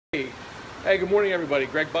Hey, good morning everybody.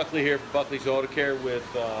 Greg Buckley here from Buckley's Auto Care with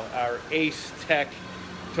our ace tech,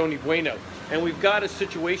 Tony Bueno. And we've got a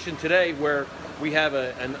situation today where we have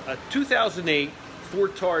a 2008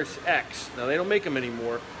 Ford Taurus X. Now they don't make them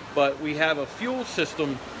anymore, but we have a fuel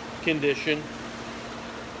system condition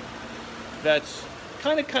that's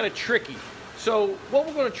kind of tricky. So what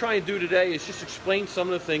we're going to try and do today is just explain some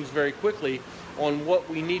of the things very quickly on what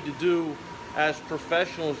we need to do as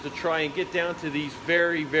professionals to try and get down to these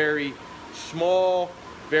very small,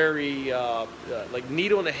 very like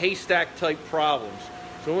needle in a haystack type problems.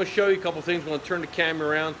 So I'm going to show you a couple things. I'm going to turn the camera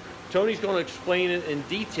around. Tony's going to explain it in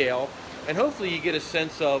detail, and hopefully you get a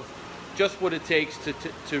sense of just what it takes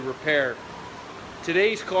to repair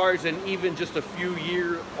today's cars and even just a few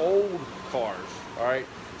year old cars. All right,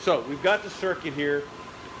 so we've got the circuit here.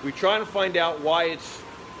 We're trying to find out why it's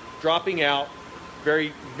dropping out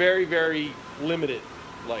very limited,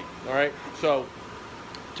 like. All right, so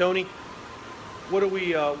Tony, what are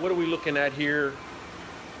we looking at here?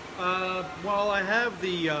 Well, I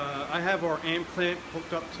have our amp clamp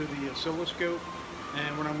hooked up to the oscilloscope,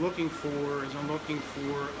 and what I'm looking for is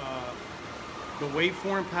the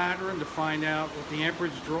waveform pattern to find out what the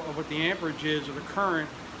amperage is, or the current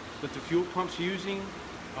that the fuel pump's using.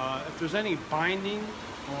 If there's any binding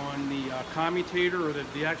on the commutator or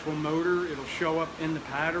the actual motor, it'll show up in the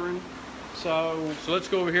pattern. So let's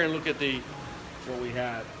go over here and look at what we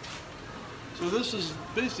have. So this is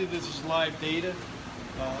live data.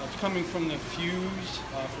 It's coming from the fuse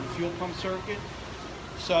for the fuel pump circuit.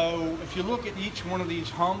 So if you look at each one of these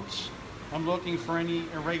humps, I'm looking for any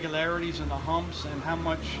irregularities in the humps and how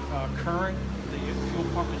much current the fuel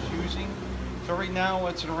pump is using. So right now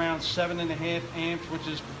it's at around 7.5 amps, which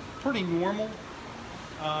is pretty normal.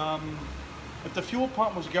 If the fuel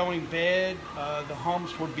pump was going bad, the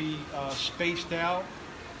humps would be spaced out.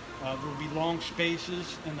 There would be long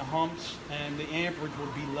spaces in the humps, and the amperage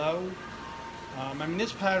would be low. I mean,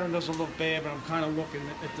 this pattern doesn't look bad, but I'm kind of looking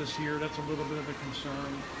at this here. That's a little bit of a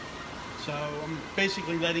concern. So I'm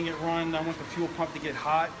basically letting it run. I want the fuel pump to get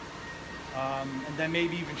hot, and then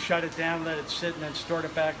maybe even shut it down, let it sit, and then start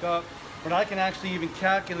it back up. But I can actually even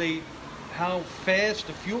calculate how fast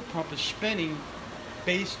the fuel pump is spinning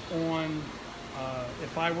based on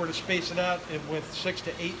if I were to space it out with 6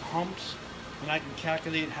 to 8 humps, and I can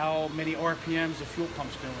calculate how many RPMs the fuel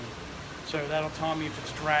pump's doing. So that'll tell me if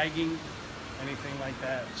it's dragging, anything like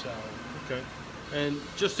that. So okay. And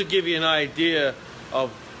just to give you an idea of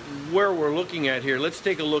where we're looking at here, let's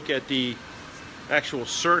take a look at the actual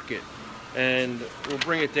circuit, and we'll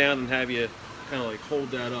bring it down and have you kind of like hold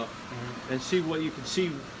that up and see what you can see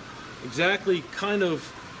exactly kind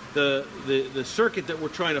of the circuit that we're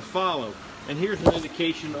trying to follow. And here's an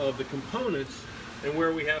indication of the components and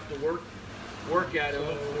where we have to work at and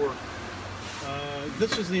look for.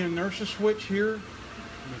 This is the inertia switch here. Let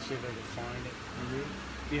me see if I can find it.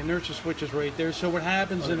 The inertia switch is right there. So what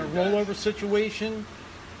happens in a rollover situation,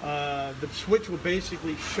 the switch will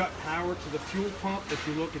basically shut power to the fuel pump if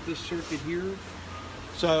you look at this circuit here.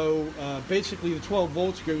 So basically the 12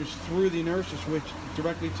 volts goes through the inertia switch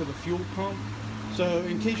directly to the fuel pump. So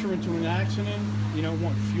in case you're into an accident, you don't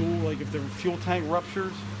want fuel, like if the fuel tank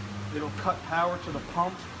ruptures, it'll cut power to the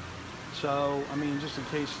pump. So, I mean, just in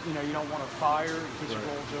case, you don't want a fire in case it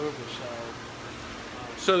rolls over.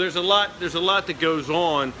 So there's a lot that goes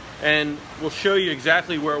on, and we'll show you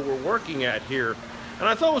exactly where we're working at here. And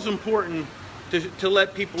I thought it was important to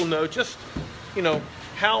let people know just,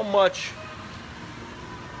 how much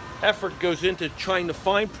effort goes into trying to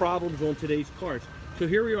find problems on today's cars. So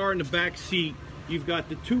here we are in the back seat. You've got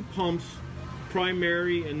the 2 pumps,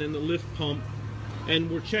 primary and then the lift pump,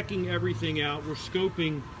 and we're checking everything out. We're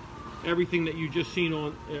scoping everything that you just seen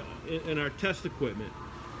on in our test equipment,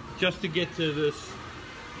 just to get to this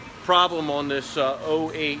problem on this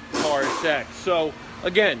 08 Taurus X. So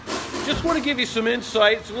again, just want to give you some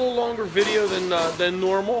insight. It's a little longer video than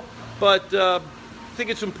normal, but I think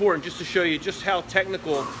it's important just to show you just how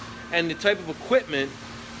technical and the type of equipment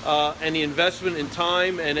and the investment in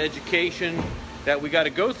time and education that we got to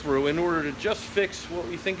go through in order to just fix what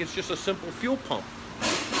we think is just a simple fuel pump.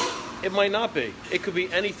 It might not be. It could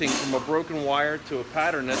be anything from a broken wire to a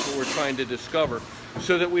pattern. That's what we're trying to discover,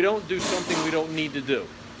 so that we don't do something we don't need to do.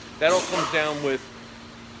 That all comes down with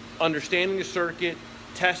understanding the circuit,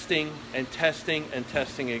 testing and testing and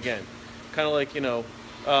testing again. Kind of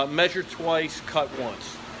like, measure twice, cut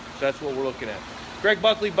once. So that's what we're looking at. Greg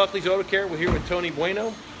Buckley, Buckley's Auto Care. We're here with Tony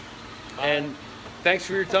Bueno. And thanks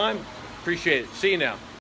for your time. Appreciate it. See you now.